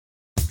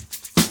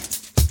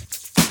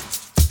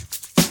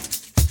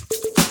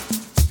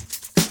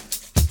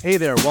Hey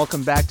there,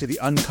 welcome back to the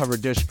Uncover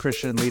Dish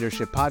Christian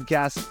Leadership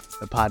Podcast,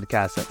 the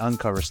podcast that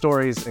uncovers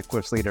stories,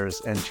 equips leaders,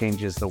 and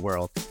changes the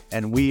world.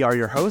 And we are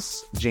your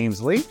hosts,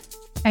 James Lee.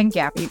 And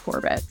Gabby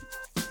Corbett.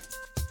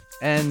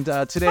 And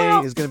today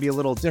is going to be a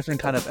little different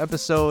kind of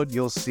episode.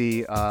 You'll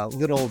see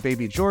little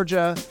baby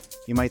Georgia.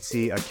 You might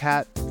see a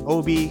cat,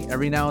 Obi,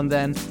 every now and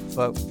then.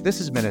 But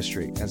this is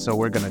ministry, and so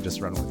we're going to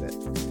just run with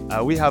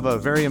it. We have a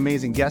very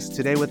amazing guest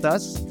today with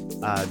us,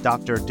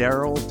 Dr.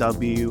 Darryl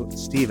W.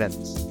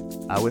 Stevens.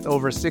 With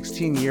over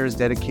 16 years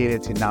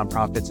dedicated to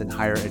nonprofits and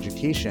higher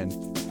education,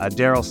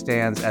 Darryl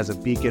stands as a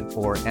beacon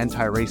for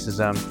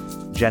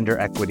anti-racism, gender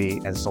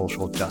equity, and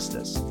social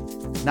justice.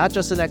 Not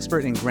just an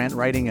expert in grant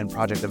writing and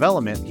project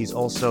development, he's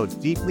also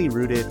deeply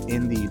rooted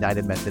in the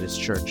United Methodist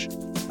Church.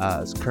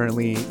 Is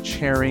currently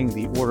chairing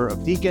the Order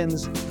of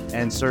Deacons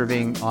and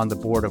serving on the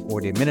board of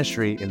Ordained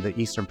Ministry in the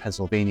Eastern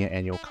Pennsylvania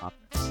Annual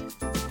Conference.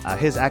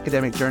 His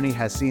academic journey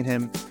has seen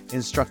him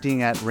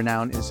instructing at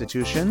renowned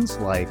institutions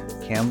like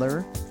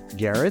Candler,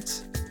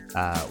 Garrett,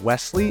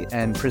 Wesley,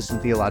 and Princeton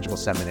Theological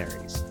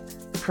Seminaries.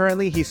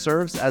 Currently, he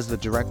serves as the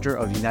Director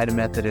of United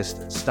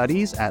Methodist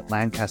Studies at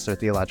Lancaster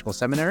Theological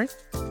Seminary,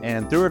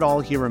 and through it all,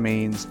 he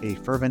remains a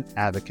fervent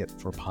advocate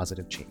for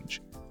positive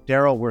change.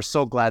 Darryl, we're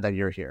so glad that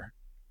you're here.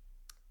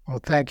 Well,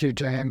 thank you,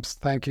 James.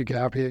 Thank you,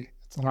 Gabby.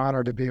 It's an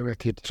honor to be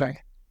with you today.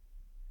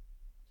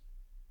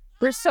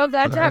 We're so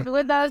glad to have you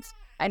with us.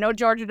 I know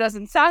Georgia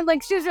doesn't sound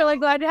like she's really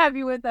glad to have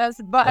you with us,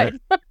 but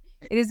it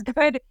is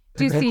good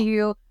to see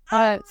you.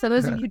 So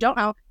those of you who don't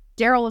know,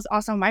 Darryl was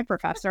also my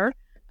professor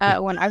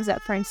when I was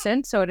at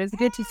Princeton, so it is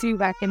good to see you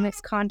back in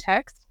this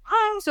context.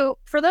 So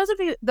for those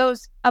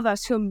of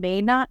us who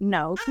may not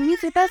know, can you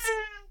give us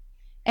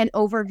an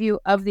overview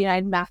of the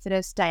United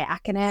Methodist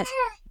Diaconate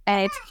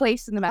and its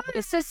place in the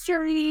Methodist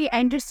history,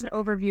 and just an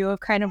overview of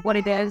kind of what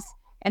it is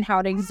and how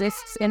it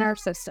exists in our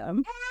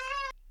system?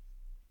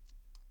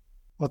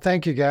 Well,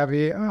 thank you,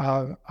 Gabby.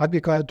 I'd be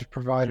glad to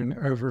provide an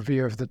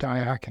overview of the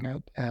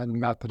Diaconate and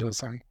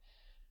Methodism.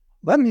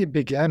 Let me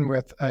begin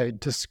with a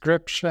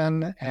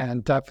description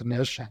and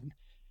definition.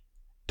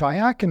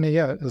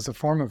 Diaconia is a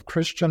form of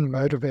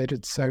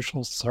Christian-motivated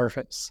social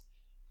service.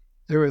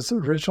 It was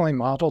originally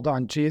modeled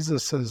on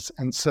Jesus'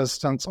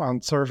 insistence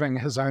on serving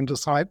his own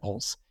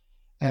disciples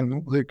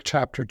in Luke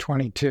chapter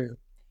 22.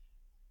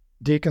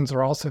 Deacons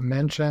are also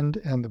mentioned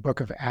in the book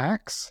of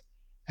Acts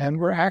and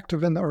were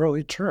active in the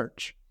early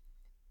church.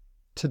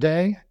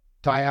 Today,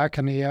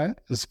 diaconia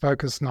is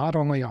focused not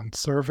only on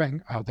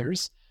serving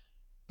others,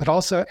 but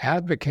also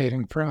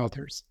advocating for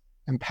others,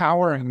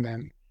 empowering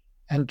them,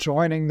 and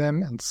joining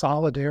them in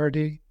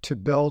solidarity to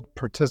build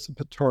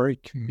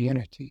participatory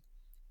community.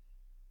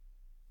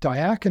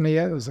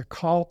 Diaconia is a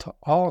call to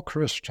all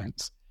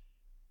Christians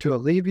to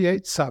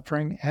alleviate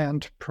suffering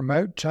and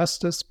promote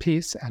justice,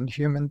 peace, and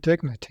human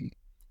dignity.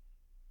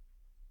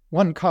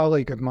 One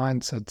colleague of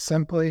mine said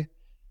simply,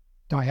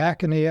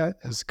 diaconia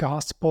is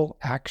gospel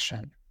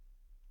action.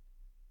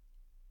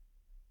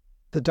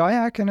 The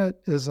diaconate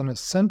is an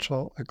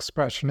essential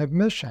expression of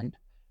mission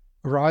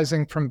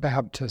arising from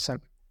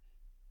baptism.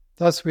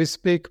 Thus, we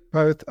speak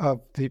both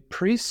of the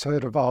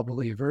priesthood of all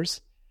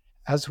believers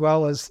as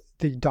well as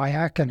the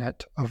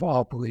diaconate of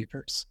all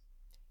believers.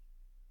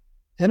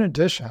 In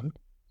addition,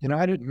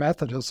 United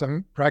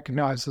Methodism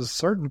recognizes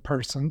certain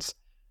persons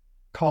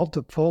called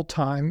to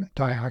full-time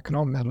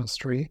diaconal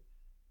ministry,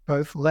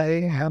 both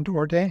lay and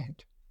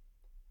ordained.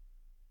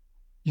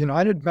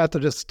 United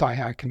Methodist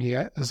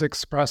Diaconia is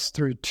expressed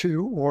through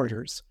two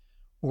orders,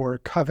 or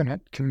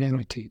covenant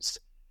communities.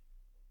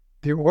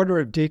 The Order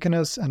of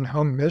Deaconess and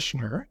Home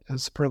Missioner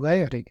is for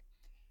laity,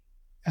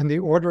 and the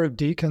Order of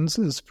Deacons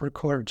is for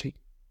clergy.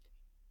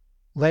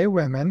 Lay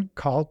women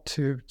called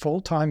to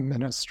full-time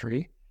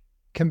ministry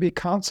can be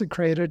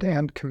consecrated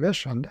and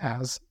commissioned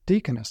as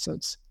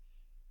deaconesses.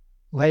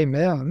 Lay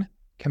men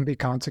can be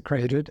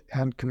consecrated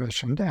and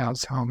commissioned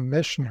as home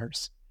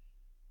missioners.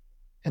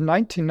 In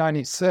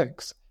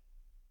 1996,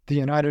 the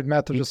United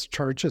Methodist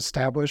Church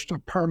established a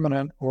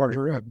permanent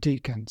order of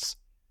deacons,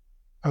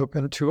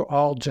 open to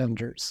all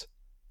genders.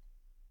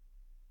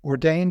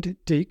 Ordained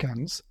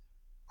deacons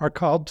are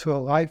called to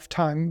a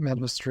lifetime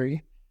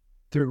ministry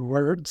through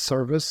word,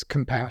 service,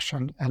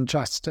 compassion, and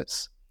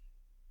justice.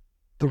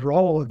 The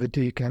role of a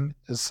deacon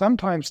is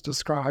sometimes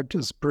described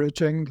as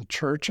bridging the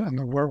church and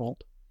the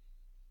world.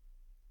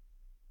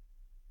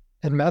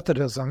 In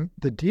Methodism,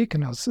 the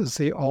deaconess is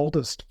the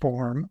oldest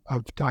form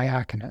of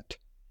diaconate.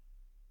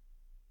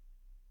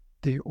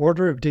 The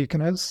Order of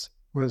Deaconess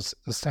was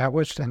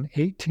established in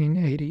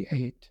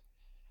 1888.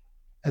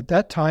 At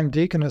that time,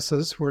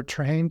 deaconesses were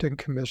trained and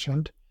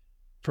commissioned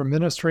for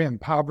ministry in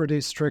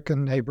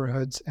poverty-stricken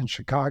neighborhoods in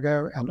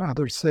Chicago and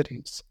other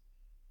cities.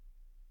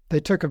 They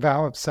took a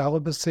vow of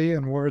celibacy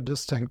and wore a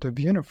distinctive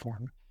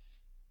uniform.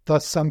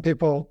 Thus, some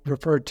people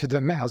referred to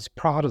them as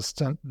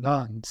Protestant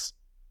nuns.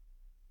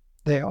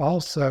 They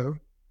also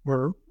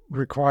were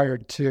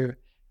required to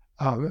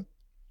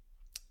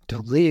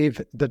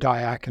leave the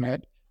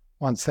diaconate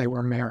once they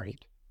were married.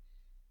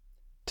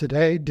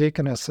 Today,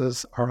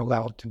 deaconesses are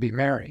allowed to be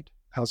married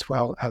as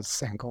well as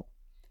single.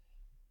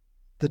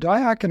 The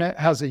diaconate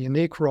has a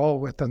unique role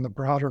within the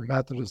broader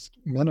Methodist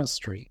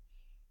ministry,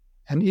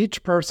 and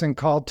each person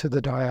called to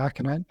the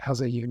diaconate has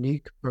a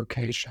unique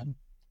vocation.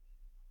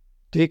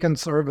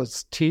 Deacons serve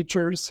as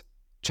teachers,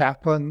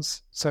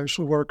 chaplains,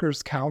 social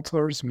workers,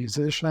 counselors,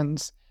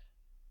 musicians,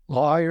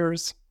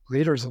 lawyers,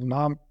 leaders of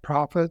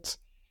nonprofits,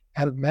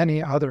 and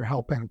many other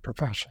helping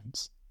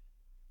professions.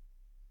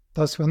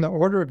 Thus, when the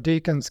Order of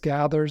Deacons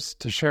gathers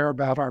to share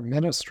about our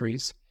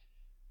ministries,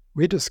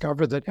 we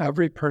discover that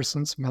every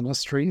person's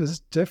ministry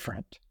is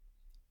different.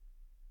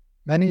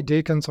 Many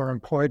deacons are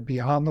employed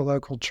beyond the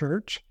local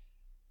church,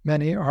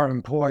 many are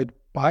employed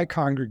by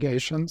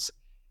congregations,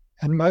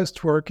 and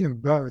most work in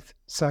both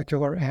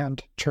secular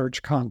and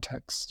church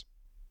contexts.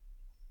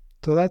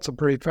 So that's a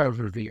brief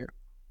overview.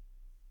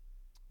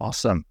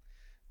 Awesome.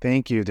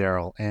 Thank you,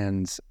 Darryl.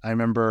 And I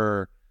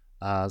remember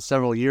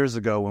several years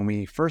ago when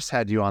we first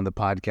had you on the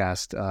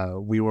podcast,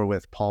 we were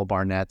with Paul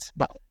Barnett.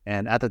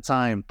 And at the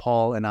time,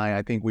 Paul and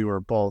I think we were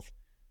both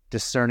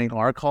discerning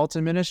our call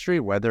to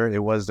ministry, whether it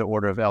was the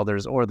Order of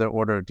Elders or the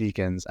Order of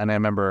Deacons. And I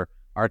remember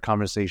our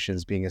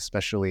conversations being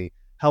especially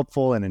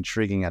helpful and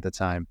intriguing at the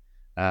time.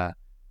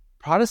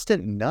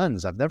 Protestant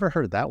nuns, I've never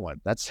heard that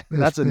one. That's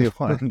a new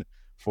one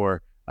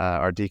for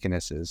our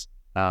deaconesses.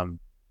 But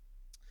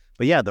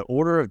yeah, the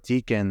Order of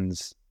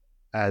Deacons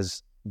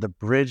as the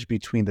bridge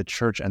between the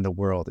church and the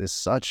world is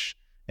such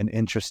an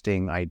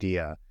interesting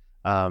idea.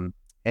 And,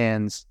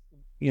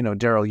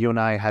 Darryl, you and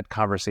I had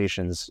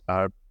conversations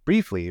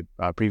briefly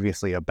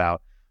previously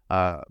about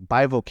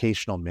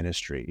bivocational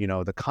ministry.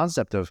 The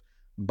concept of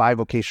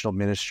bivocational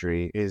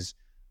ministry is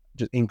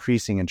just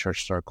increasing in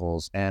church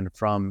circles. And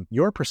from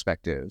your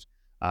perspective,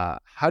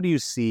 how do you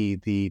see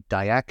the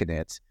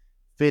diaconate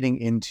fitting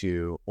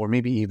into, or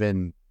maybe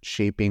even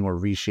shaping or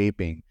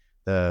reshaping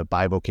the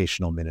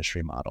bivocational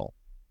ministry model?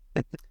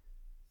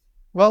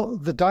 Well,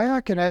 the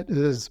diaconate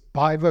is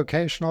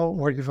bivocational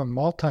or even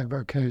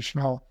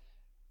multivocational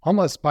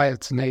almost by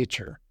its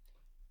nature.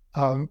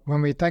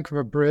 When we think of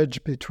a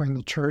bridge between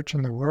the church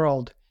and the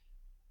world,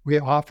 we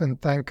often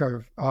think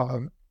of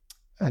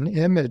an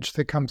image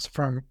that comes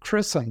from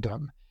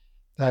Christendom.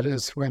 That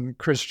is, when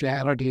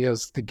Christianity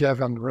is the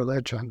given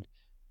religion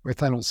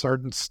within a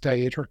certain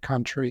state or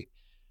country.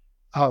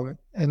 And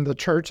the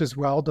church is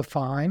well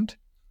defined.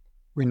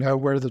 We know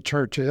where the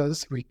church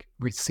is.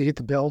 We see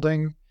the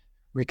building.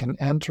 We can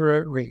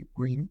enter it. We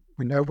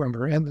know when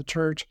we're in the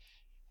church.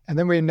 And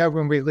then we know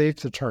when we leave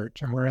the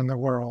church and we're in the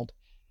world.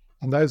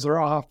 And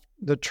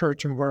the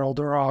church and world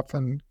are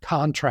often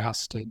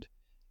contrasted,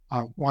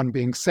 one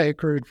being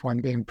sacred,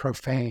 one being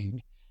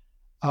profane.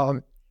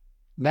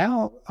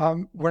 Now,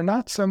 we're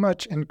not so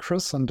much in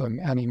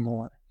Christendom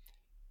anymore,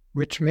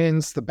 which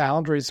means the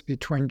boundaries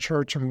between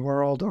church and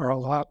world are a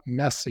lot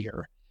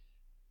messier.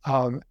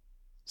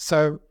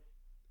 So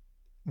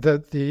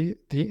the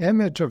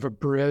image of a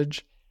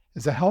bridge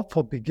is a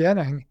helpful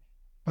beginning,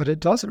 but it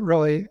doesn't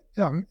really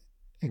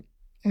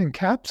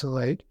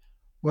encapsulate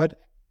what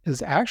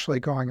is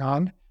actually going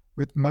on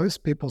with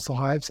most people's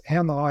lives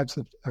and the lives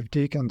of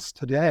deacons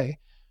today,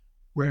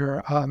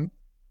 where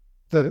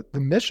the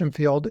mission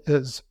field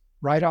is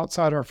right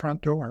outside our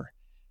front door.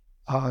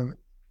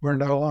 We're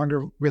no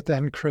longer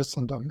within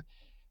Christendom.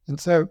 And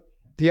so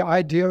the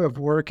idea of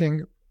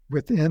working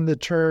within the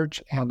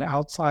church and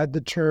outside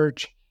the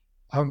church,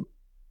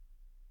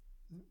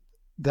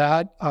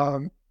 that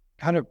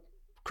kind of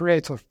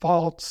creates a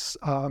false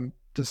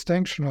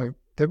distinction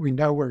that we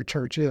know where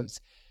church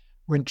is.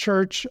 When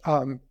church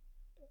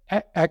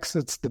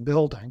exits the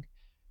building,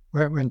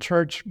 when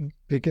church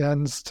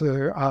begins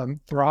to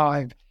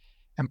thrive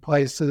in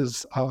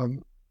places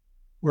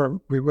where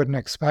we wouldn't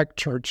expect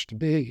church to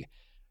be,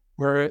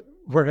 we're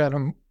in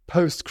a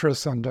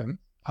post-Christendom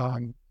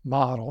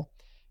model.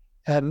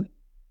 And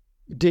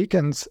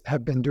deacons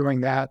have been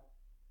doing that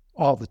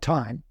all the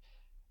time.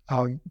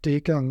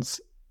 Deacons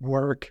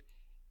work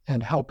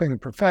in helping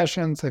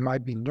professions. They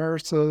might be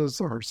nurses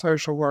or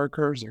social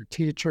workers or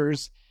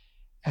teachers.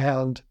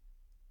 And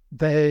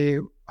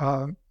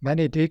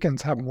many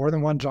deacons have more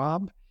than one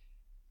job.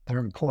 They're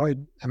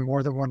employed in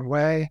more than one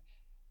way.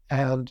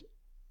 And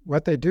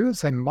what they do is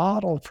they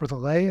model for the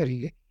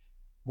laity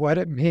what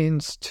it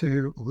means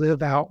to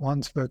live out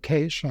one's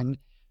vocation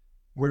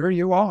where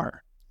you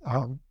are,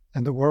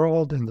 in the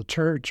world, in the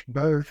church,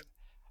 both.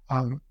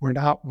 We're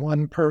not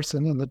one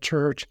person in the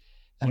church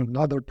and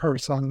another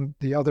person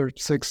the other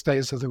 6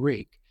 days of the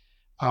week.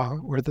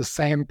 We're the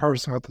same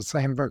person with the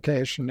same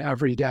vocation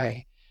every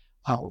day,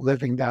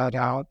 living that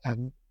out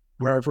and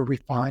wherever we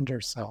find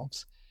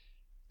ourselves.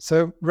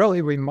 So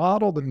really, we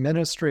model the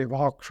ministry of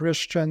all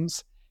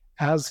Christians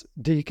as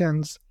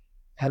deacons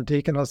and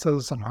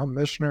deaconesses and home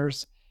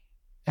missioners,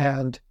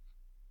 and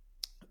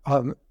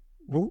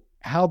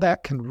how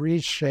that can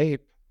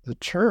reshape the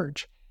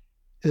church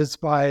is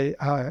by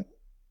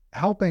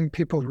helping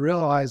people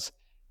realize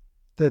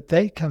that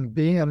they can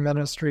be in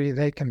ministry,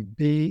 they can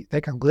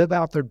live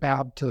out their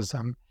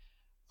baptism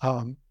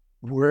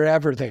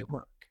wherever they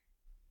work.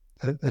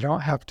 They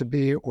don't have to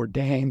be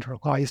ordained or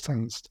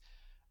licensed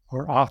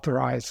or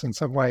authorized in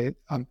some way.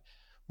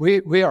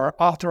 we are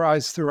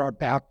authorized through our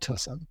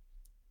baptism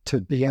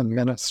to be in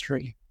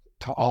ministry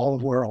to all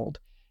the world.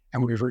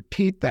 And we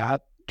repeat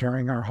that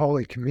during our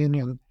Holy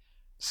Communion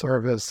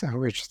service, in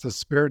which the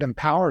Spirit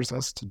empowers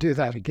us to do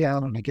that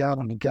again and again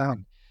and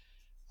again.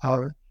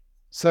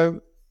 So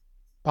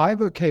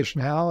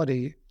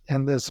bivocationality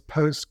in this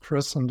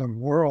post-Christendom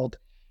world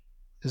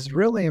is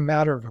really a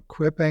matter of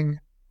equipping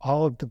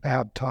all of the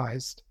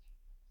baptized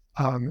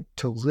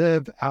to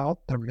live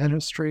out their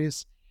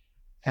ministries.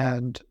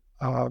 And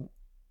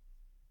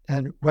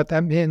what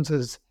that means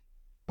is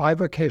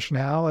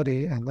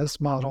bivocationality in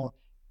this model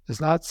is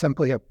not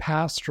simply a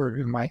pastor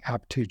who might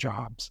have two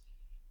jobs.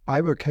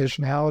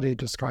 Bivocationality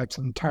describes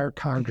an entire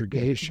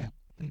congregation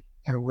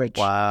in which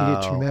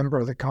each member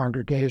of the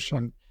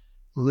congregation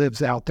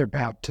lives out their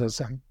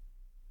baptism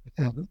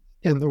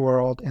in the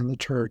world, in the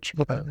church.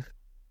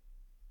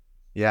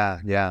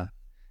 Yeah.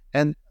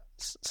 And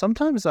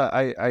sometimes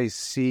I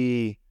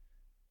see,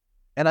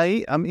 and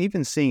I'm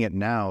even seeing it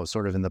now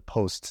sort of in the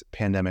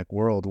post-pandemic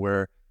world,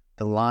 where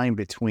the line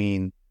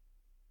between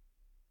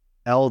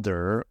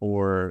elder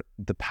or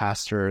the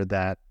pastor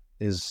that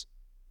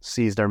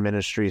sees their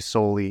ministry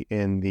solely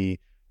in the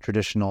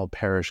traditional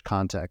parish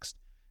context,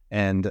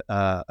 and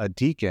a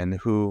deacon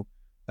who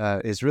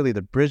is really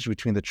the bridge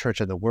between the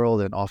church and the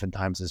world, and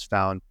oftentimes is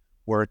found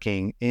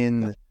working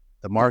in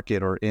the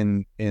market or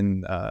in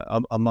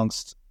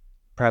amongst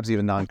perhaps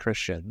even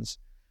non-Christians.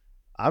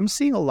 I'm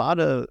seeing a lot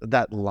of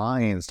that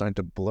line starting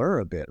to blur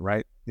a bit,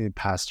 right? The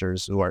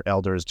pastors who are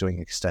elders doing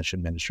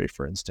extension ministry,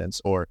 for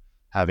instance, or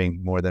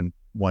having more than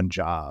one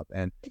job.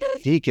 And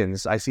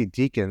deacons, I see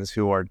deacons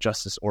who are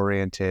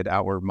justice-oriented,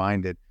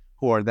 outward-minded,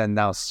 who are then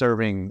now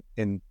serving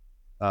in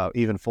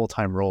even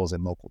full-time roles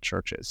in local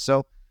churches.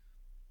 So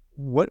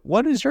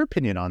what is your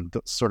opinion on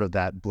sort of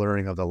that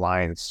blurring of the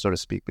lines, so to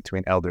speak,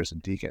 between elders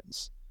and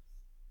deacons?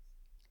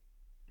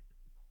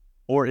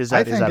 Or is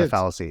that a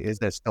fallacy? Is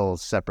that still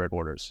separate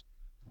orders?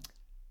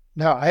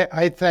 No,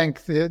 I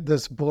think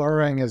this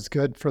blurring is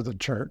good for the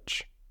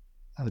church.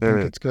 I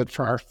think it's good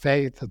for our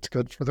faith. It's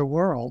good for the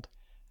world.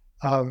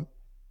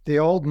 The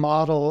old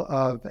model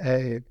of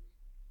a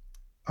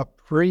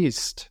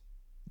priest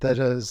that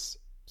is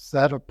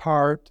set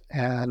apart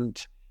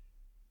and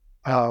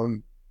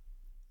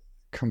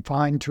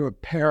confined to a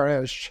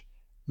parish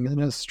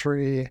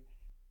ministry,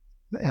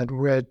 in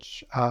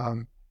which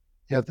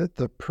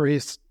the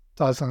priest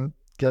doesn't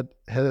get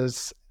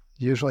his,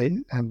 usually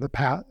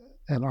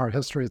in our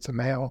history it's a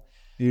male,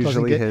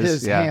 doesn't get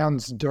his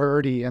hands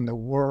dirty in the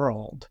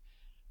world.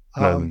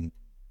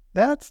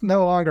 That's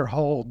no longer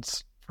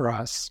holds for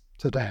us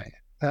today.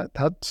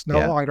 That's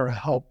no longer a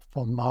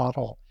helpful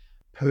model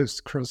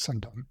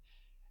post-Christendom.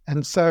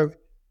 And so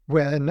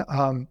when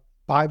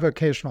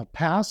bivocational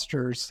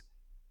pastors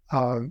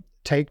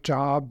take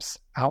jobs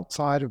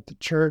outside of the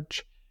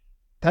church,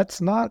 that's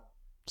not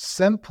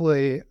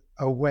simply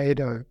a way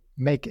to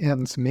make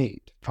ends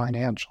meet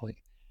financially.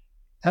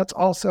 That's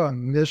also a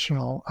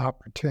missional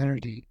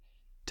opportunity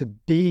to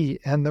be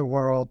in the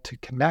world, to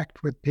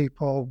connect with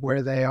people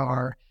where they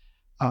are,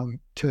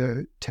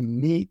 to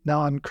meet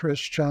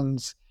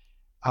non-Christians,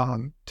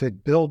 to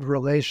build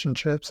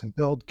relationships and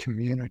build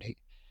community.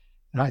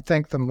 And I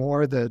think the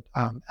more that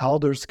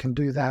elders can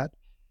do that,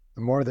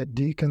 the more that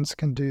deacons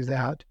can do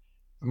that,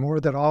 the more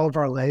that all of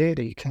our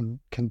laity can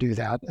do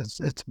that,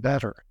 it's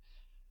better.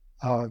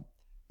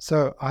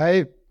 So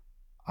I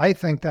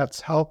think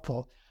that's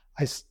helpful.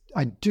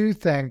 I do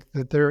think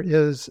that there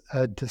is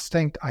a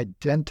distinct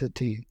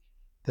identity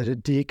that a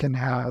deacon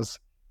has,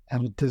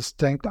 and a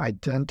distinct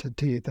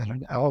identity that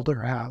an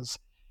elder has,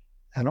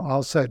 and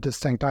also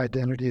distinct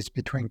identities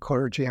between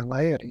clergy and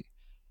laity,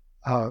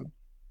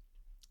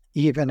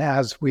 even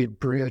as we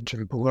bridge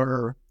and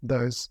blur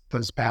those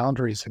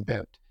boundaries a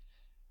bit.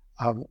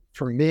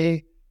 For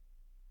me,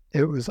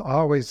 it was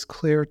always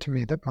clear to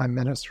me that my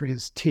ministry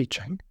is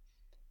teaching.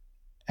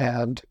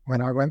 And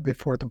when I went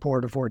before the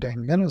Board of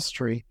Ordained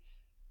Ministry,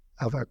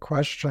 the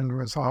question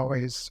was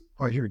always,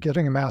 well, you're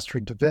getting a Master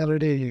of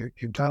Divinity,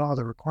 you've done all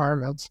the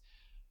requirements.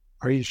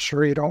 Are you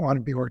sure you don't want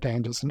to be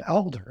ordained as an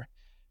elder?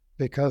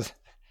 Because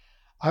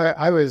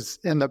I was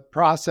in the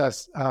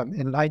process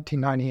in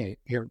 1998,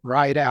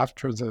 right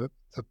after the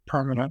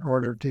Permanent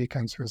Order of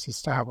Deacons was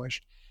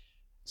established.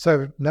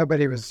 So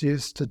nobody was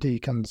used to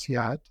deacons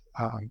yet.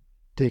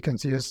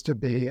 Deacons used to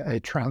be a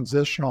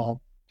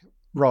transitional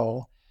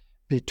role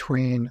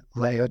between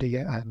laity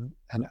and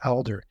an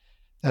elder.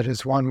 That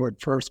is, one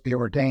would first be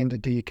ordained a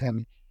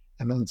deacon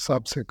and then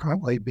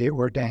subsequently be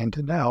ordained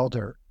an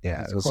elder.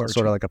 Yeah, it was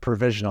sort of like a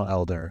provisional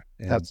elder.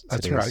 That's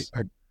right.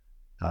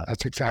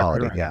 That's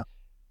exactly right. Yeah.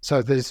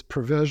 So this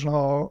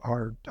provisional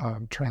or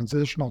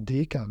transitional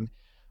deacon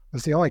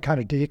was the only kind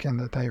of deacon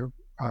that they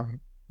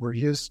were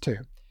used to.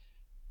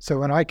 So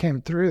when I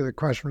came through, the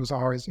question was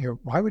always,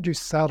 why would you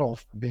settle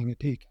for being a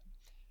deacon?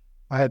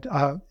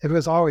 It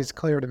was always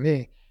clear to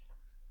me,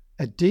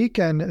 a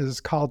deacon is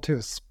called to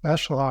a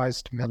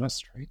specialized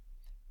ministry.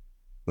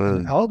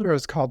 An elder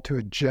is called to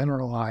a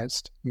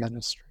generalized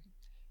ministry.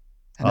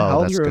 An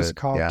elder is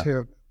called to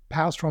a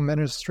pastoral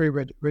ministry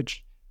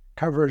which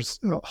covers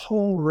a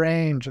whole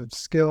range of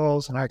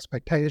skills and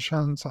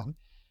expectations, and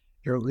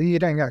you're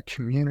leading a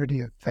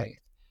community of faith.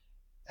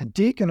 A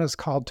deacon is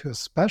called to a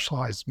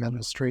specialized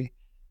ministry.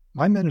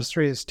 My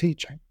ministry is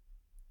teaching.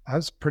 I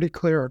was pretty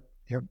clear,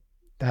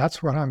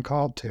 that's what I'm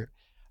called to.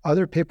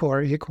 Other people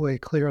are equally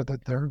clear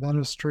that their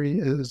ministry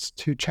is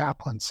to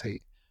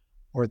chaplaincy,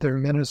 or their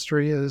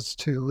ministry is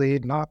to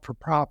lead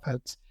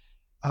not-for-profits.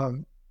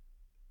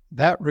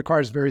 That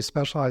requires very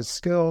specialized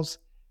skills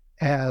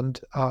and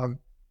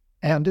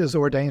is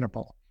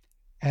ordainable,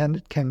 and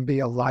it can be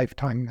a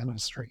lifetime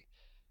ministry.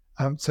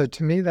 So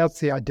to me, that's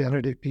the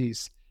identity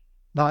piece,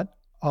 not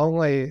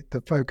only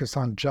the focus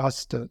on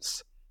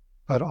justice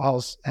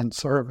and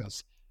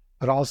service,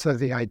 but also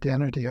the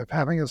identity of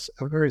having a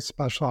very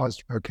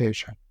specialized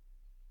vocation.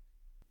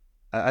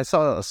 I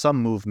saw some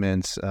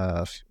movements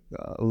a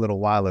little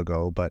while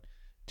ago, but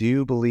do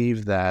you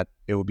believe that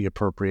it would be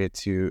appropriate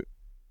to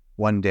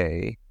one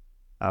day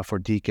for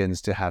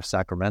deacons to have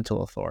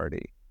sacramental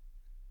authority?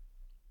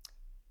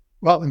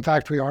 Well, in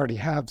fact, we already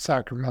have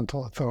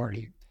sacramental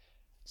authority.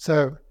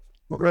 So,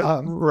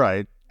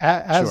 right.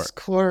 As Sure.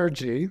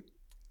 clergy,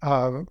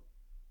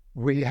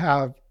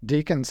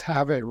 deacons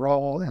have a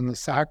role in the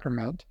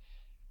sacrament,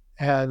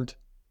 and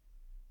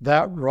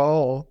that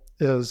role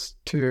is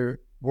to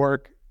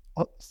work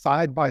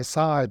side by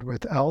side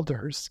with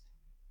elders,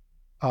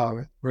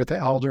 where the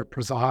elder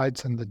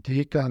presides and the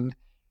deacon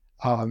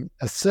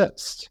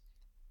assists,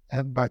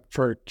 but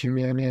for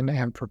communion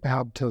and for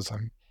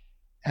baptism.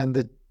 And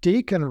the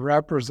deacon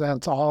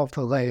represents all of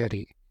the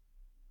laity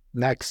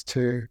next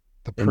to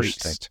the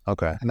priest.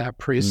 Okay. And that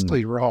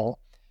priestly role.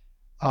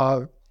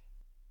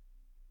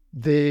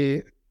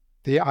 The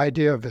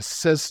idea of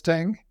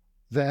assisting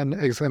then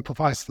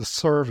exemplifies the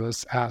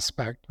service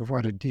aspect of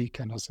what a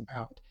deacon is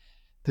about.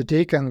 The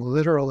deacon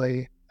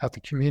literally at the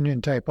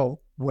communion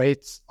table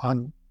waits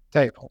on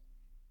table.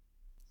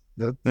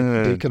 The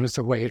deacon is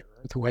the waiter,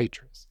 the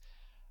waitress.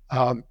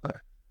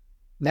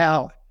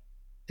 Now,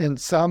 in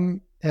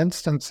some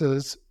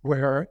instances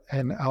where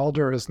an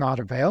elder is not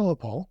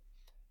available,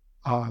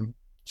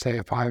 say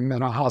if I'm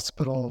in a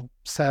hospital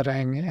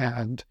setting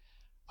and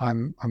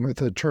I'm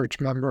with a church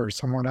member or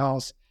someone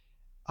else,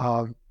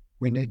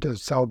 we need to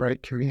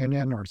celebrate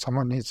communion or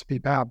someone needs to be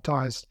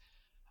baptized,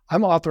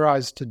 I'm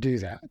authorized to do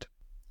that.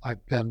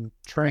 I've been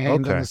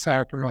trained in the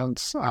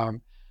sacraments.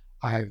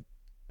 I've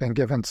been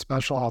given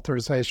special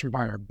authorization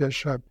by our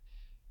bishop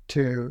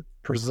to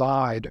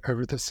preside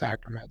over the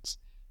sacraments.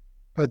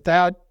 But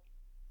that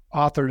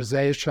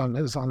authorization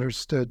is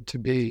understood to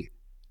be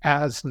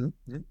as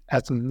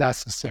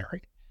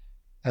necessary.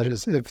 That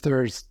is, if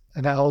there's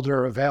an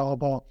elder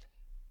available,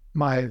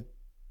 my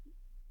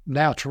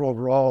natural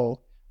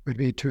role would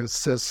be to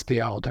assist the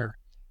elder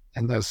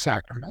in those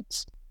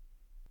sacraments.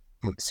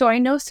 So I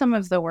know some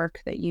of the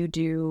work that you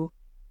do,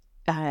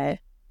 I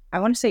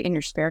want to say in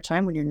your spare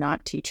time when you're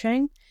not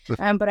teaching,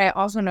 but I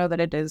also know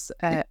that it is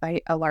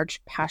a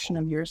large passion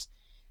of yours,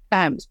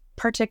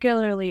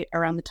 particularly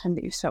around the time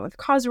that you spent with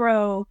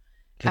Cosro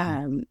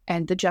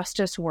and the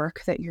justice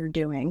work that you're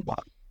doing. Wow.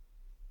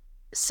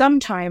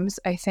 Sometimes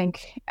I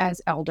think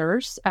as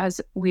elders, as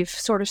we've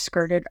sort of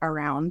skirted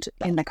around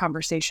in the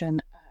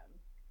conversation,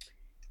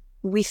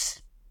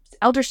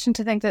 elders tend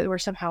to think that we're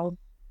somehow,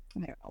 I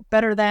don't know,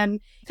 better than,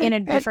 in a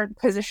different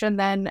position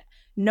than,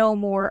 know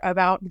more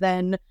about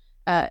than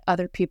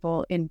other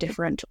people in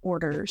different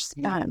orders.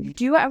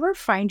 Do you ever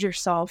find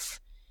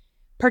yourself,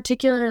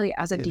 particularly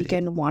as a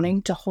deacon,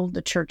 wanting to hold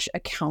the church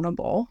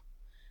accountable?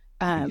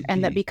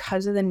 And that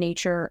because of the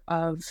nature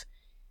of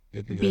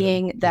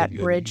being that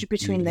bridge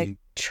between the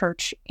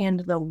church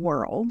and the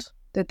world,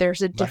 that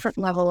there's a different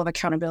level of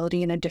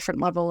accountability and a different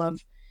level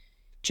of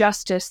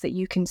justice that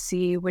you can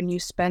see when you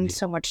spend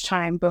so much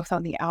time both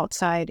on the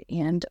outside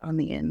and on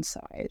the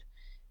inside.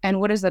 And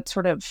what does that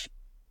sort of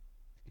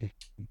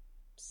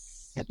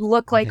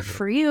look like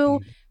for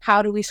you?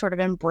 How do we sort of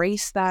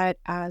embrace that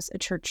as a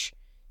church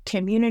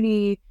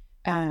community?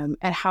 And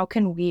how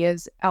can we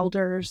as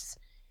elders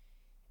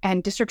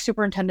and district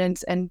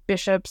superintendents and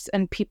bishops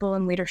and people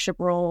in leadership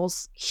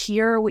roles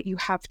hear what you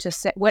have to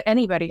say, what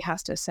anybody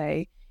has to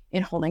say,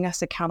 in holding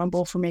us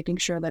accountable for making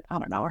sure that, I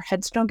don't know, our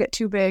heads don't get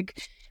too big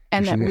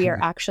and that we are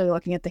actually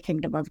looking at the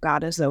kingdom of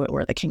God as though it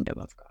were the kingdom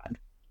of God?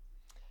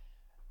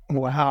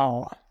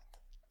 Wow.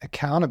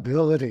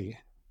 Accountability.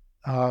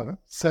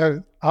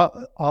 So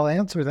I'll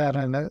answer that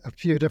in a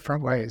few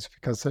different ways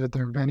because there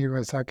are many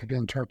ways that could be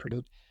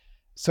interpreted.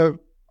 So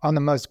on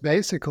the most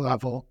basic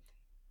level,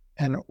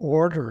 an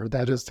order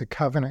that is the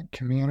covenant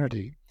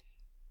community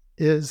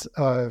is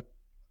a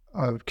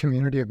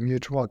community of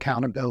mutual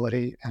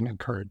accountability and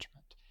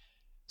encouragement.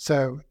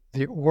 So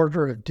the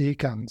order of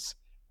deacons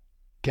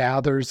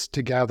gathers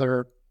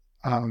together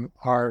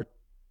our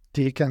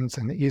deacons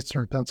in the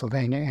Eastern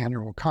Pennsylvania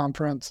Annual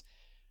Conference.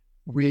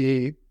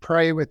 We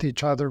pray with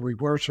each other, we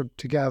worship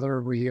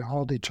together, we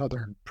hold each other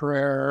in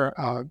prayer,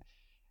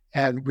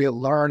 and we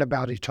learn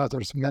about each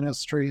other's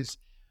ministries.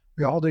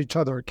 We hold each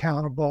other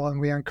accountable and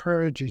we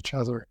encourage each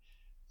other.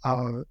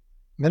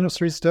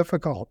 Ministry is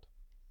difficult.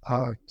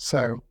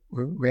 So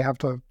We have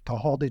to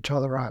hold each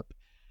other up.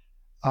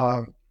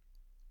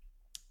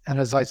 And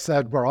as I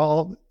said, we're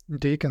all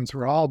deacons,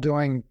 we're all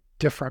doing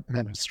different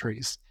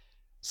ministries.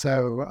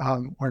 So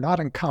we're not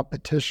in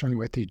competition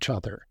with each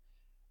other.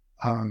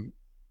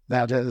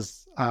 That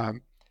is,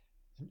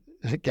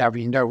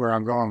 Gabby, you know where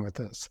I'm going with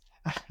this.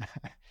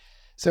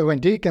 So when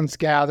deacons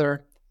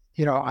gather,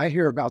 I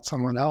hear about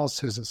someone else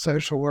who's a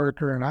social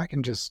worker, and I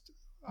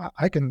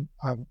can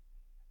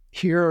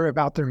hear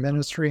about their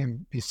ministry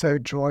and be so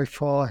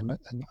joyful and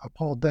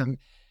uphold them.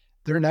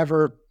 They're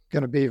never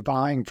going to be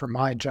vying for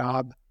my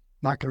job,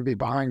 not going to be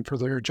vying for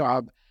their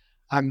job.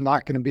 I'm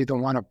not going to be the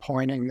one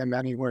appointing them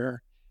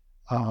anywhere.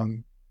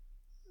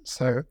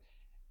 So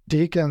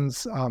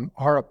deacons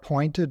are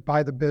appointed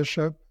by the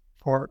bishop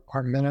for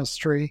our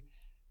ministry.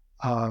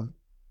 And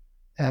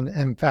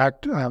in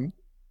fact,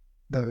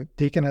 the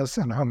deaconess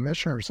and home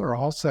missioners are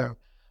also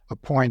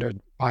appointed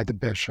by the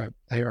bishop.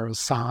 They are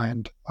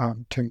assigned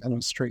to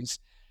ministries.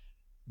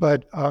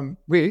 But the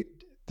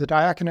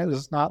diaconate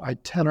is not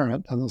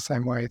itinerant in the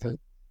same way that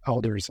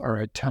elders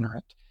are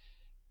itinerant.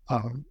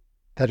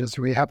 That is,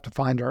 we have to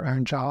find our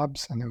own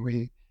jobs, and then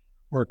we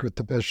work with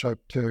the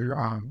bishop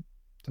to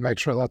make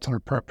sure that's an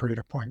appropriate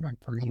appointment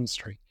for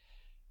ministry.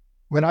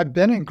 When I've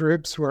been in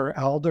groups where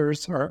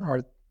elders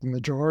are the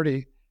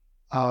majority,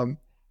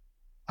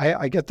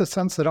 I get the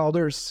sense that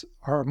elders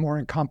are more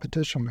in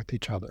competition with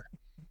each other.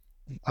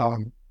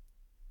 An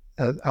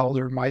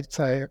elder might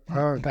say,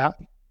 "Oh,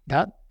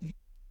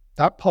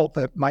 that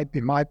pulpit might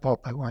be my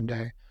pulpit one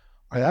day,"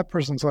 or "That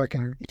person's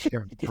looking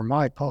for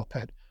my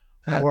pulpit,"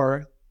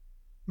 or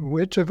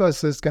 "Which of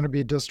us is going to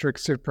be district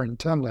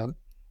superintendent?"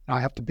 I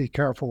have to be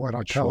careful what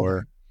I tell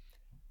them.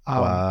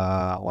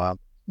 Wow.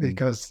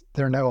 Because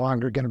they're no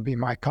longer going to be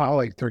my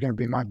colleague; they're going to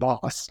be my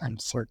boss in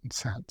a certain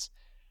sense.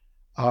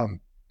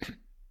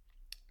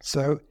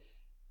 So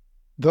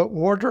the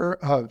order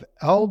of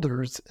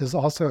elders is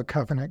also a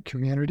covenant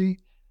community,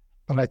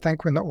 but I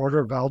think when the order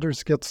of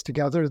elders gets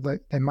together,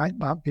 they might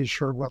not be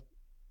sure what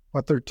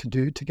they're to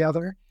do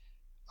together,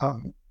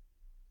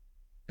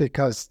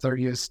 because they're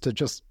used to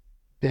just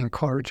being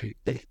clergy,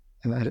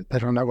 and they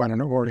don't know what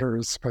an order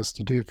is supposed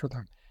to do for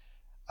them.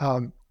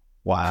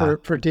 Wow.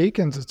 For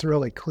deacons, it's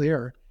really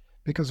clear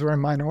because we're a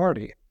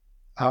minority.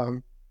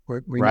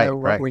 We know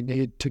what we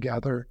need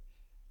together.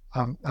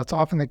 That's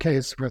often the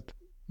case with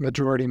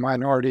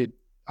majority-minority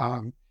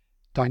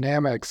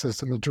dynamics, as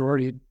the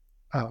majority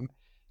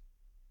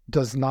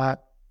does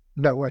not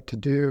know what to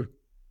do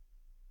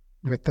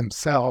with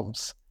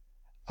themselves,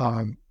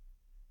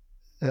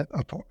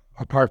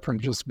 apart from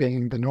just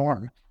being the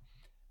norm.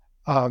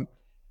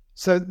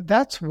 So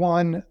that's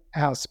one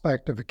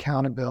aspect of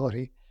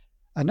accountability.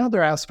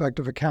 Another aspect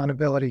of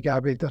accountability,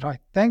 Gabby, that I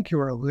think you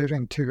are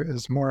alluding to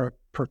is more a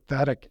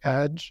prophetic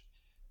edge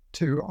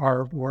to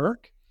our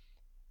work.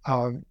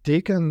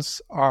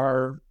 Deacons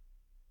are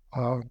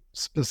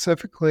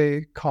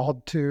specifically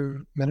called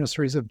to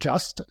ministries of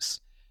justice,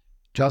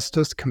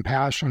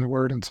 compassion,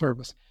 word, and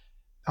service.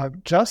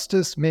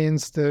 Justice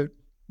means that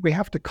we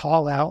have to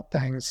call out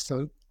things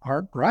that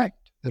aren't right,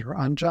 that are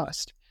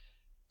unjust.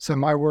 So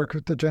my work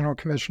with the General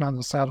Commission on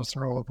the Status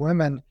and Role of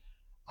Women,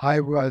 I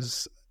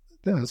was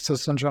the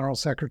Assistant General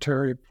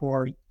Secretary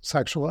for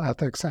Sexual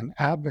Ethics and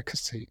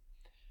Advocacy.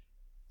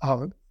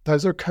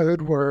 Those are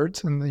code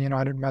words in the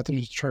United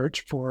Methodist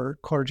Church for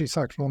clergy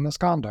sexual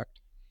misconduct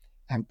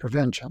and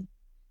prevention.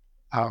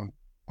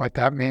 What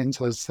that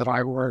means is that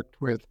I worked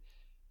with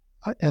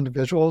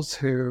individuals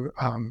who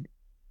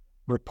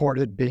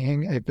reported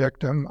being a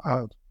victim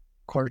of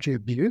clergy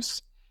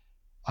abuse.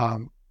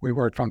 We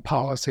worked on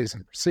policies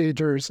and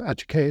procedures,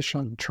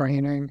 education,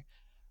 training,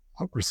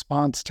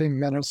 response team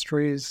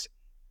ministries.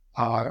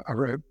 I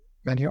wrote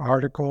many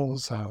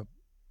articles,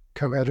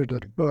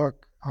 co-edited a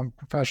book on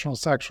professional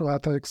sexual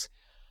ethics,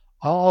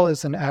 all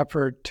as an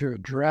effort to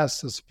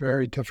address this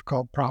very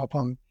difficult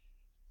problem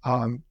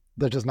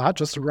that is not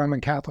just a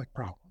Roman Catholic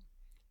problem.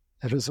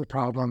 It is a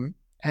problem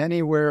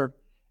anywhere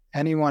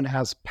anyone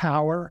has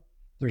power,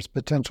 there's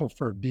potential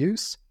for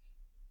abuse.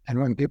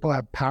 And when people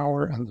have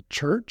power in the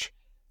church,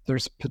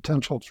 there's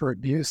potential for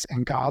abuse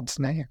in God's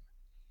name.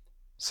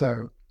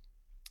 So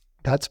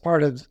that's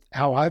part of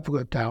how I've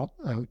lived out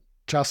a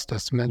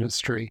justice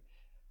ministry.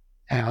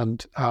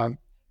 And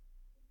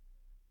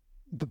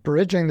the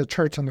bridging the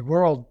church and the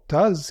world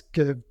does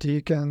give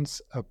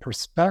deacons a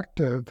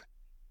perspective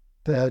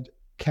that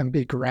can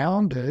be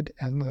grounded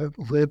in the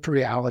lived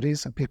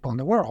realities of people in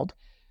the world,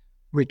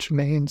 which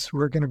means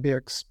we're going to be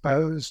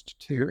exposed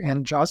to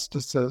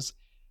injustices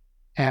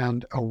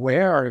and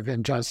aware of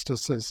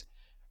injustices,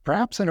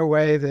 perhaps in a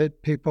way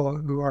that people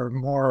who are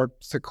more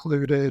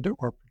secluded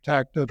or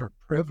protected or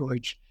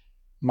privileged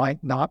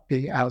might not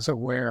be as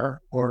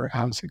aware or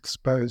as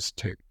exposed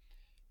to.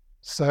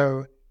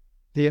 So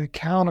the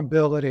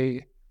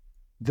accountability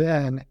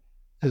then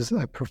is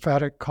a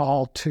prophetic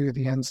call to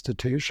the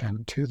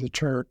institution, to the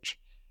church,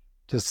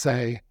 to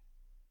say,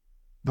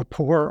 the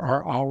poor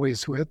are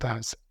always with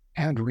us,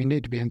 and we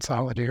need to be in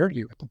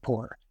solidarity with the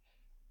poor.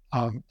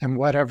 In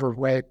whatever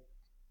way,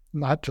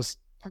 not just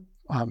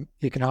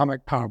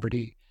economic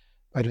poverty,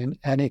 but in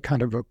any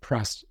kind of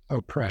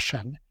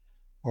oppression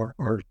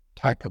or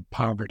type of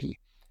poverty.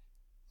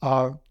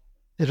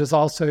 It is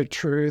also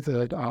true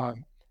that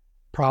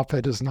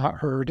prophet is not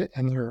heard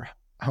in their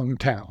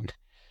hometown.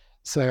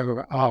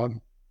 So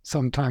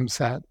sometimes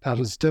that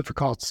is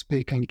difficult,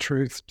 speaking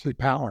truth to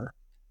power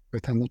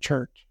within the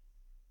church.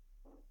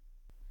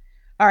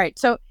 All right.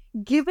 So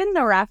given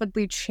the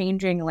rapidly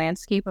changing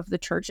landscape of the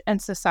church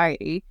and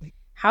society,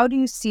 how do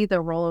you see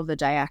the role of the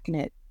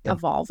diaconate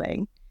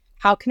evolving?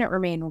 How can it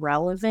remain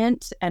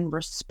relevant and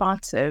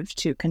responsive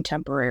to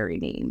contemporary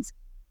needs?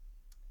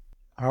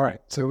 All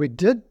right. So we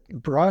did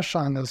brush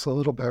on this a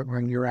little bit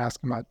when you were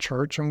asking about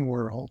church and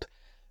world,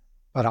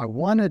 but I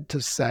wanted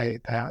to say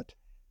that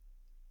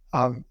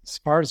as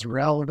far as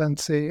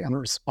relevancy and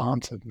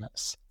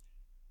responsiveness,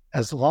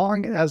 as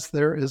long as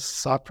there is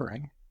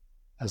suffering,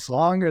 as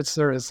long as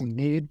there is a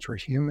need for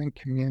human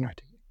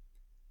community,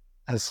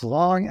 as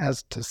long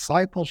as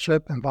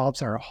discipleship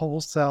involves our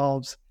whole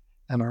selves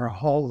and our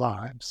whole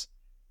lives,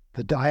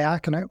 the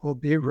diaconate will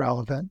be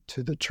relevant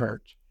to the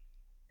church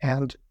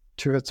and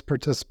to its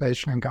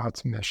participation in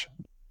God's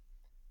mission.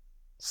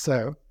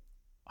 So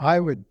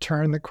I would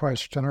turn the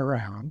question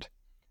around.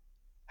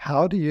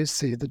 How do you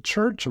see the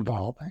church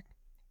evolving?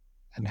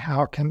 And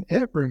how can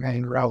it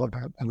remain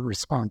relevant and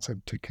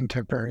responsive to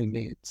contemporary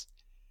needs?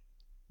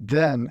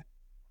 Then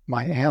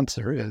my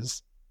answer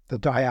is the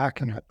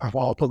diaconate of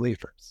all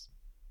believers.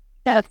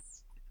 Yes.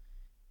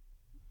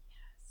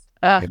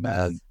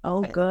 Amen.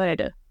 Oh,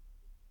 good.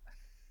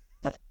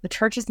 The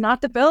church is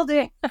not the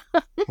building.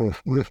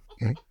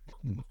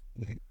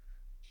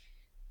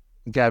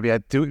 Gabby,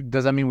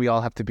 does that mean we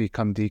all have to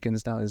become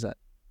deacons now? Is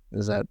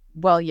that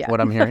Well, yeah.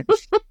 what I'm hearing?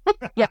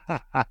 Yeah.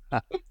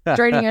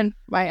 Joining in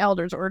my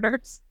elders'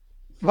 orders.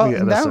 Well, Yeah,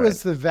 and that's that right.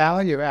 was the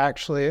value,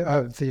 actually,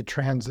 of the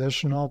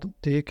transitional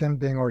deacon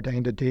being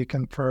ordained a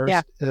deacon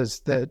first, is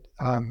that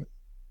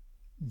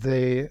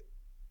the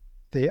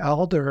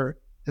elder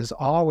is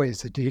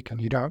always a deacon.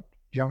 You don't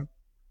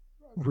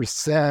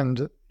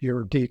rescind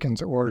your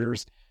deacon's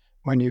orders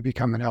when you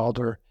become an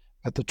elder.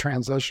 But the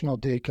transitional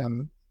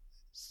deacon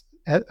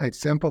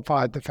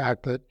exemplified the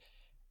fact that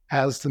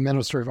as the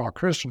minister of all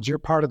Christians, you're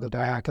part of the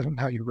diaconate and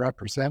how you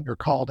represent, you're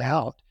called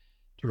out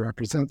to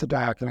represent the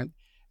diaconate.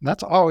 And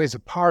that's always a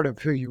part of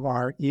who you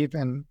are,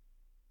 even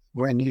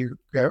when you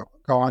go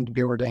on to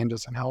be ordained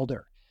as an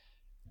elder.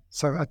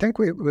 So I think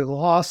we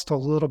lost a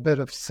little bit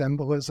of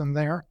symbolism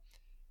there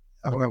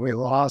when we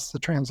lost the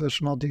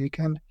transitional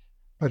deacon.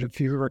 But if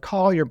you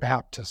recall your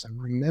baptism,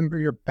 remember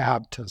your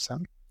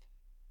baptism,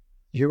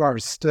 you are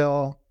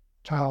still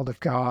a child of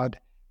God,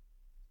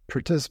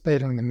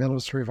 participating in the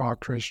ministry of all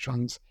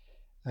Christians.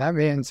 That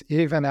means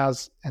even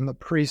as in the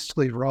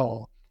priestly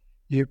role,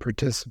 you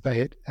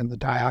participate in the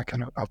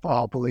diaconate of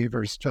all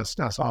believers, just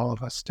as all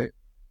of us do.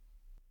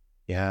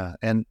 Yeah.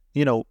 And,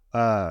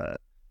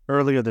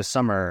 earlier this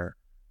summer,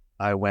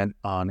 I went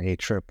on a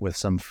trip with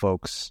some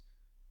folks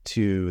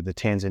to the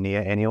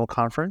Tanzania annual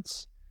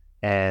conference,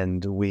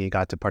 and we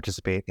got to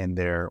participate in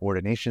their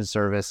ordination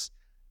service.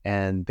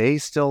 And they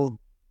still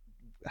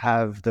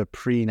have the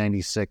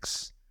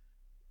pre-96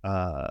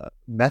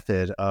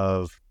 method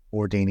of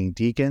ordaining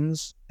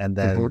deacons and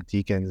then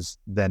deacons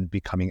then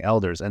becoming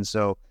elders. And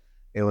so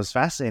it was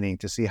fascinating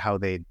to see how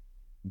they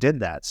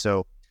did that.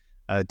 So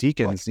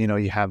deacons,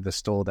 you have the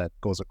stole that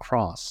goes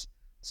across.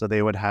 So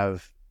they would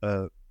have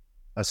a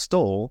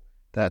stole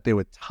that they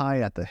would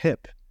tie at the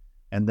hip.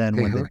 And then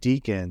when the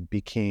deacon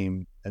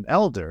became an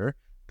elder,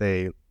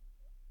 they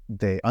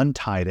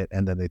untied it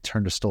and then they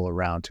turned the stole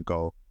around to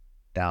go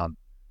down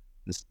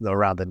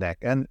around the neck.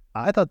 And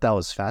I thought that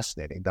was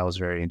fascinating. That was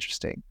very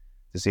interesting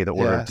to see the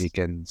order of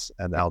deacons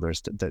and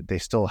elders. They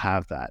still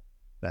have that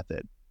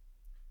method.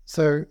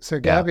 So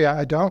Gabby,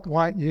 I don't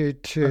want you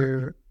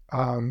to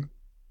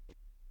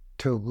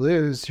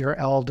lose your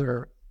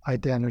elder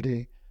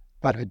identity,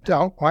 but I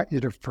don't want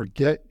you to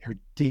forget your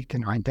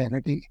deacon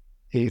identity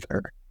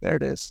either. There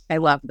it is. I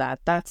love that.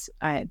 That's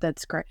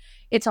great.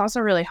 It's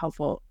also really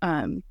helpful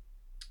to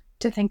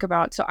think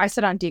about. So I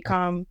sit on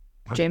DCOM.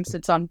 James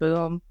sits on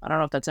Boom. I don't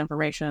know if that's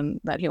information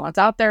that he wants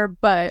out there,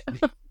 but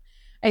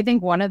I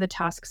think one of the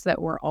tasks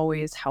that we're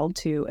always held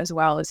to as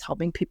well is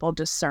helping people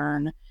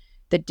discern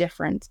the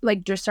difference,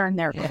 like discern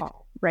their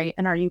call, right?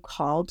 And are you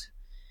called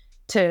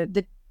to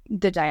the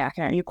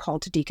diaconate? Are you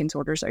called to deacon's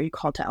orders? Are you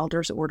called to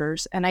elders'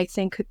 orders? And I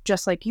think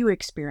just like you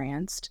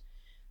experienced,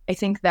 I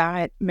think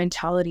that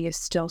mentality is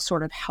still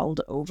sort of held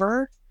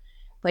over.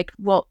 Like,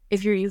 well,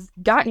 if you've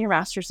gotten your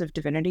master's of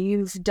divinity,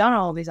 you've done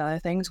all these other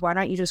things, why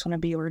don't you just want to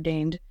be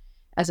ordained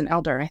as an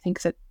elder? And I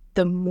think that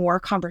the more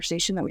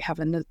conversation that we have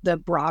and the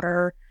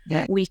broader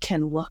we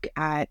can look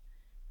at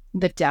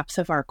the depth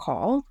of our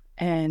call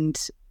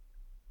and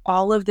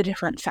all of the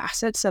different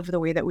facets of the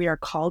way that we are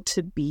called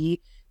to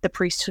be the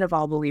priesthood of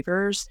all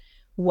believers,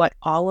 what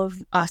all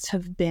of us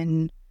have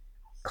been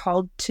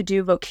called to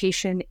do,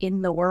 vocation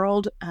in the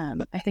world,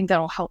 I think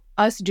that'll help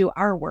us do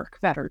our work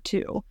better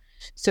too,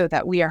 so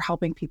that we are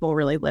helping people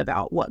really live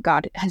out what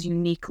God has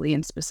uniquely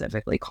and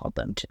specifically called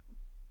them to.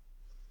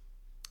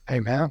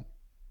 Amen.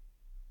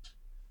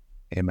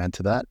 Amen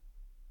to that.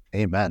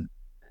 Amen.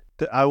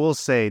 I will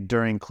say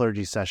during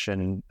clergy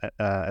session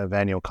of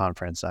annual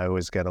conference, I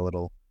always get a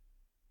little,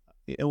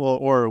 well,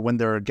 or when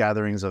there are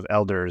gatherings of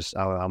elders,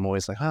 I'm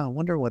always like, I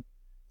wonder what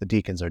the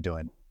deacons are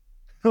doing.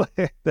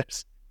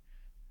 There's,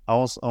 I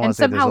want to say there's a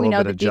somehow we little know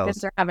bit the of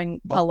deacons jealousy. are having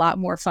a lot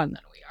more fun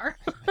than we are.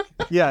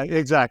 Yeah,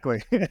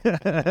 exactly.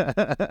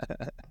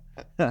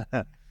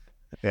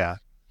 Yeah,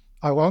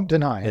 I won't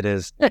deny it it.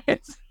 is.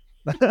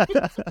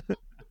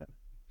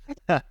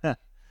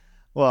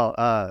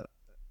 Well,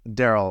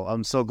 Darryl,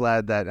 I'm so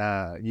glad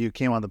that you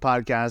came on the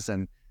podcast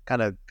and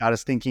kind of got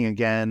us thinking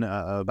again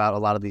about a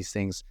lot of these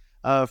things.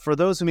 For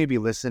those who may be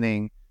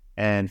listening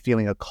and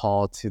feeling a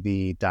call to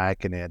the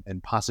diaconate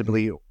and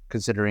possibly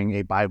considering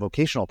a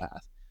bivocational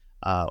path,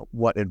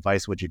 what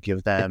advice would you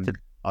give them?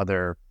 Are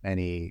there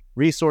any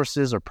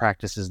resources or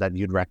practices that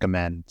you'd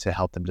recommend to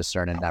help them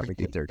discern and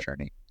navigate their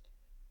journey?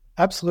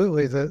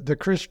 Absolutely. The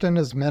Christian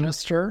as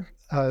Minister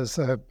is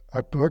a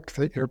book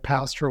that your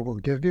pastor will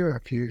give you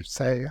if you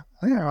say,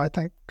 I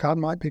think God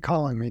might be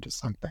calling me to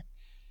something.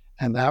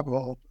 And that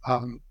will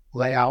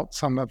lay out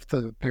some of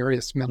the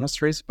various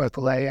ministries, both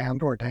lay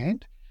and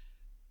ordained.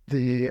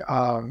 The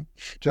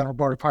General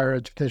Board of Higher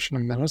Education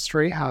and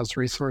Ministry has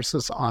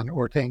resources on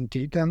ordained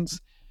deacons.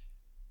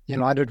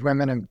 United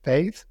Women in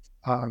Faith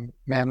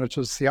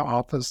manages the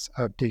office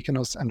of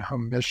Deaconess and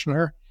Home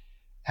Missioner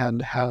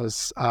and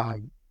has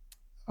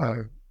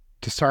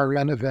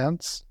discernment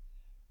events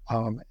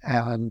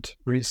and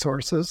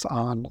resources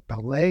on the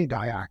lay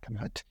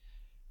diaconate.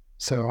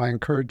 So I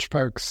encourage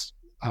folks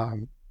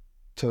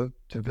to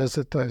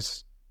visit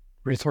those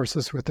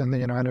resources within the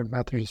United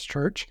Methodist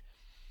Church.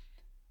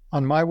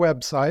 On my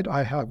website,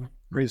 I have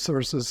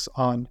resources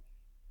on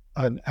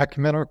an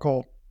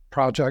ecumenical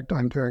project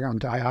I'm doing on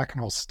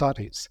diaconal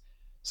studies.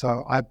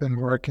 So I've been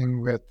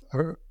working with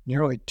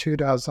nearly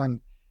 24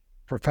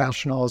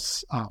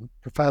 professionals,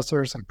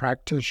 professors and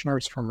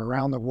practitioners from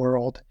around the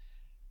world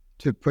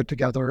to put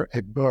together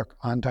a book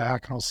on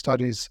diaconal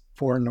studies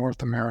for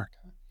North America.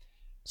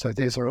 So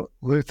these are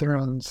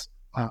Lutherans,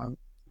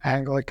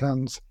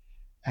 Anglicans,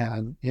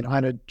 and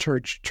United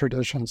Church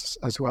traditions,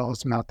 as well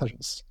as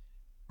Methodists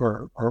who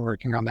are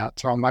working on that.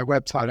 So on my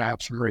website, I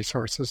have some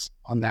resources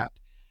on that.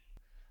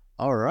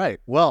 All right.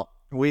 Well,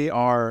 we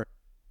are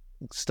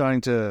starting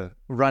to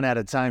run out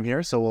of time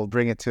here, so we'll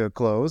bring it to a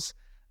close.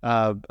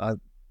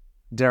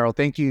 Darryl,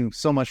 thank you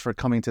so much for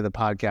coming to the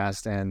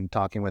podcast and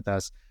talking with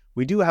us.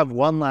 We do have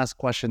one last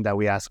question that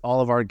we ask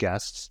all of our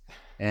guests,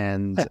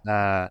 and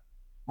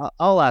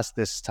I'll ask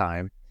this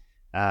time.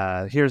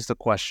 Here's the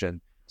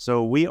question.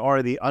 So we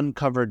are the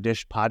Uncovered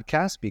Dish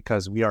podcast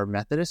because we are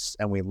Methodists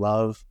and we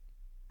love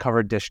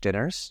covered dish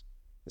dinners.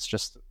 It's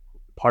just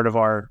part of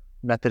our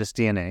Methodist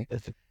DNA.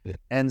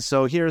 And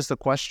so here's the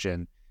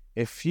question.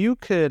 If you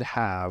could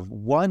have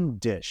one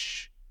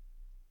dish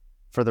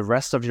for the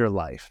rest of your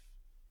life,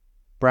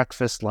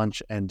 breakfast,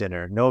 lunch, and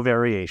dinner, no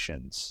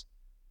variations,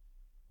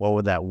 what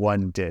would that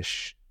one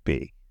dish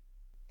be?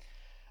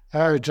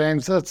 Oh,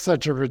 James, that's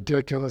such a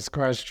ridiculous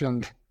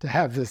question to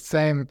have the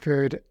same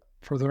food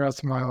for the rest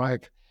of my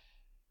life.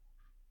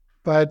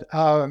 But,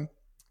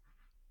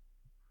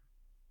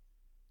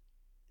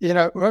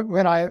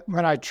 when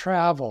I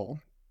travel,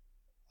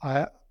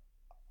 I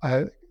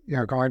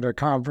going to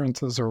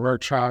conferences or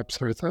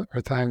workshops or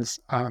things,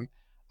 I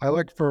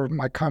look for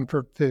my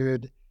comfort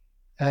food,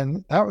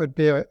 and that would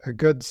be a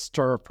good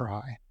stir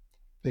fry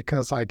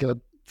because I get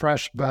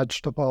fresh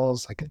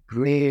vegetables, I get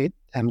meat,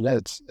 and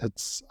it's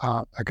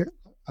a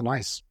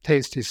nice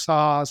tasty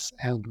sauce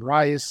and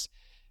rice.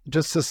 It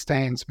just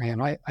sustains me,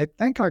 and I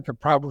think I could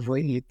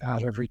probably eat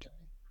that every day.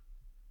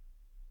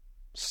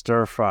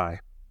 Stir fry,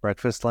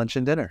 breakfast, lunch,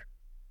 and dinner.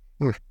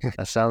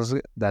 That's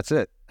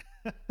it.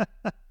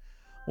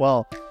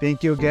 Well,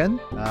 thank you again,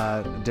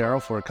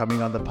 Darryl, for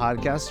coming on the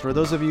podcast. For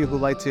those of you who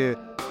like to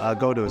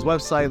go to his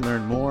website,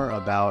 learn more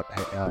about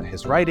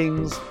his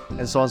writings,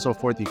 and so on and so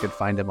forth, you can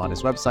find him on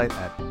his website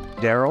at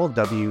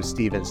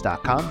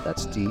darrylwstevens.com.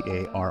 That's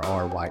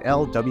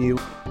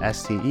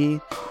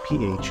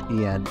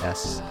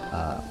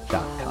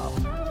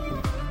DarrylWstevens.com.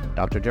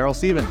 Dr. Darryl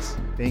Stevens,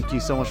 thank you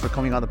so much for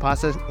coming on the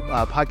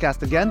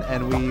podcast again,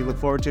 and we look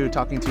forward to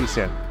talking to you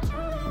soon.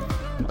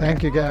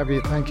 Thank you,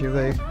 Gabby. Thank you,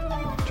 Lee.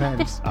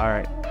 James. All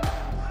right.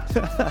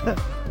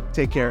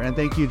 Take care. And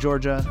thank you,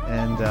 Georgia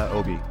and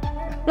Obi.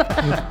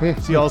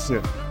 See you all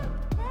soon.